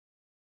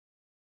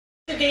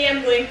Today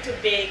I'm going to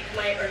bake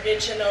my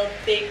original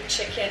baked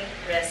chicken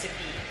recipe.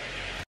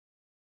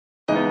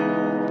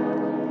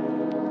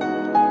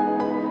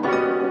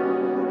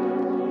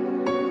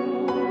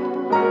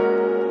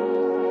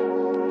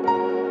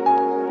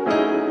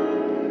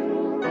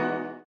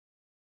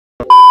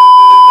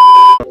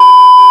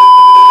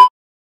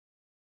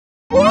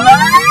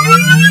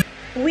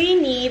 We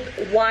need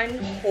 1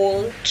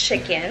 whole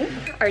chicken,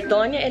 our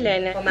Doña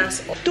Elena,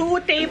 2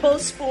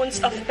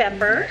 tablespoons of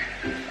pepper,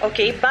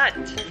 okay, but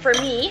for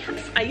me,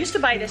 I used to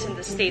buy this in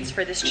the States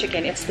for this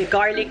chicken. It's the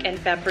garlic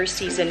and pepper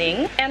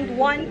seasoning, and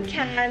 1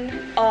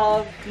 can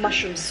of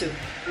mushroom soup,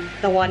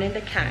 the one in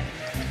the can,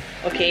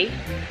 okay?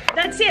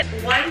 That's it.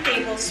 1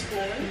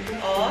 tablespoon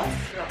of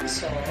rock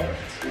salt.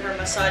 We're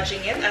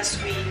massaging it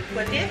as we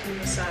put it.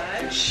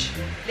 Massage.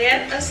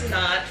 Let us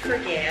not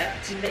forget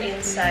the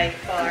inside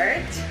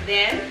part.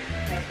 Then,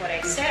 like what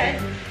I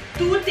said,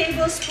 2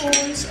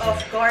 tablespoons of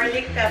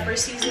garlic pepper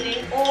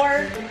seasoning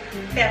or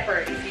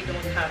pepper if you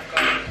don't have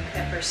garlic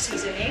pepper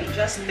seasoning.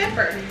 Just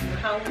pepper.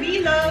 How we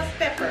love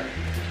pepper.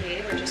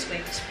 Okay, we're just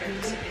going to spread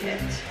this a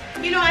bit.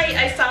 You know,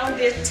 I found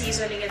this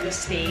seasoning in the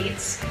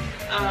States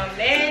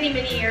many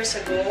years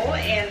ago,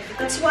 and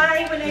that's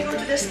why when I go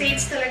to the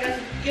States, talagang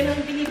yun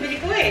ang binibili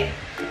ko eh.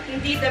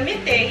 Hindi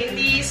damit eh,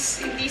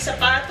 hindi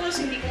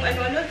sapatos, hindi kung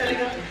ano-ano,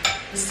 talagang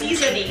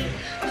seasoning.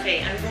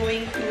 Okay, I'm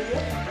going to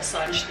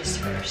massage this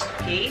first,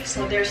 okay?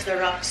 So there's the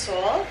rock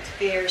salt,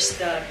 there's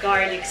the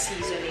garlic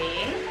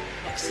seasoning.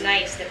 Looks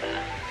nice, diba?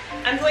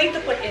 I'm going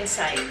to put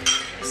inside.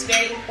 It's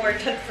very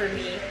important for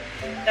me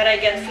that I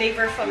get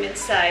flavor from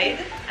inside.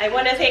 I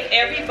want to thank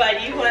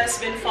everybody who has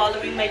been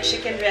following my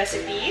chicken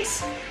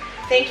recipes.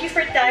 Thank you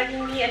for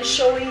tagging me and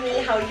showing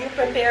me how you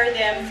prepare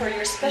them for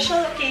your special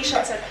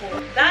occasions at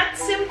home.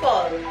 That's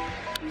simple.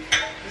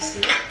 You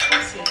see?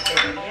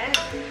 Simple. Yeah.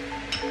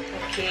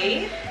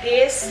 Okay.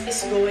 This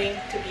is going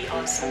to be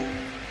awesome.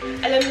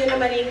 Alam niyo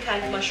naman yung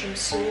canned mushroom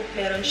soup,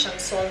 meron siyang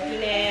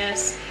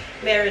saltiness,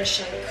 meron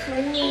siyang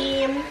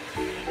cream,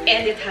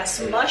 and it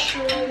has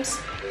mushrooms.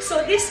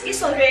 So this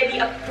is already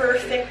a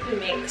perfect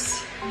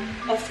mix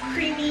of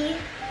creamy,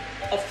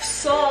 of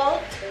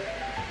salt,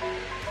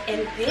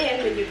 and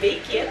then when you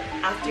bake it,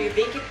 after you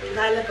bake it,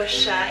 lalabas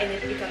siya and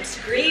it becomes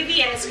gravy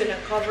and it's gonna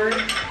cover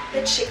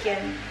the chicken,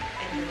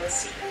 and you will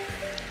see.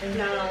 And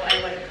now I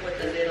want to put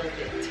a little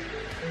bit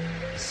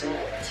of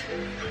salt,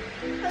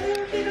 a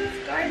little bit of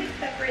garlic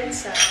pepper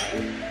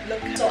inside.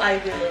 Look, so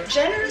I will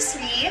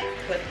generously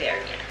put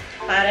there yan,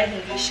 para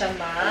hindi siya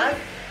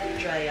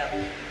mag-dry up.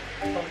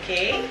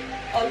 Okay?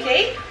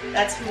 Okay?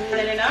 That's more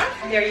than enough.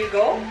 There you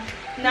go.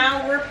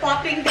 Now we're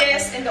popping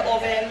this in the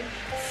oven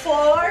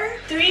for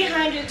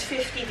 350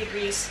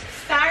 degrees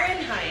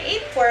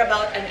Fahrenheit for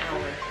about an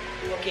hour.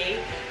 Okay?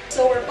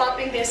 So we're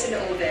popping this in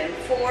the oven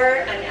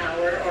for an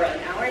hour or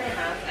an hour and a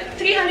half at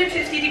 350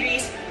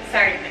 degrees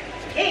Fahrenheit.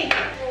 Okay?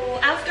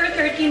 So after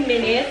 13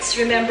 minutes,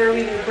 remember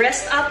we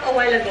breast up a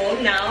while ago.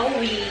 Now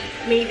we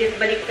made it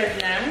baliktad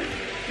na.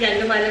 Yan,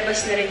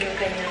 lumalabas na rin yung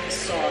kanyang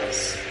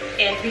sauce.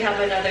 And we have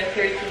another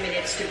 30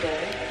 minutes to go.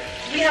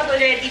 We have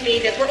already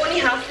made it. We're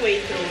only halfway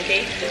through,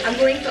 okay? I'm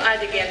going to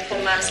add again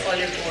pumas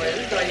olive oil,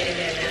 Doña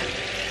Elena.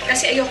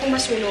 Kasi ayoko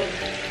masunog.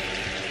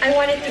 I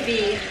want it to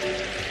be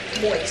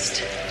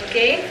moist,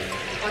 okay?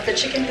 I want the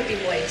chicken to be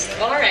moist.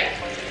 Alright.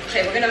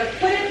 Okay, we're gonna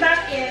put it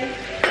back in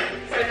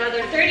for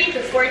another 30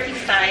 to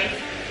 45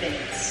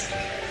 minutes.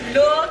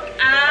 Look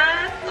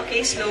at,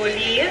 okay,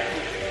 slowly.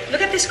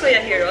 Look at this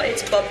Kuya Hero.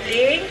 It's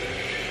bubbling.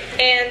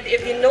 And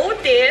if you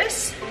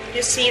notice,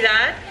 you see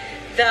that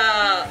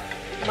the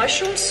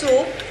mushroom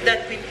soup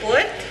that we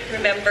put,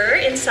 remember,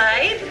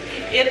 inside,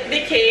 it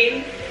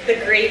became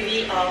the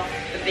gravy of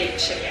the baked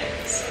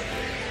chickens.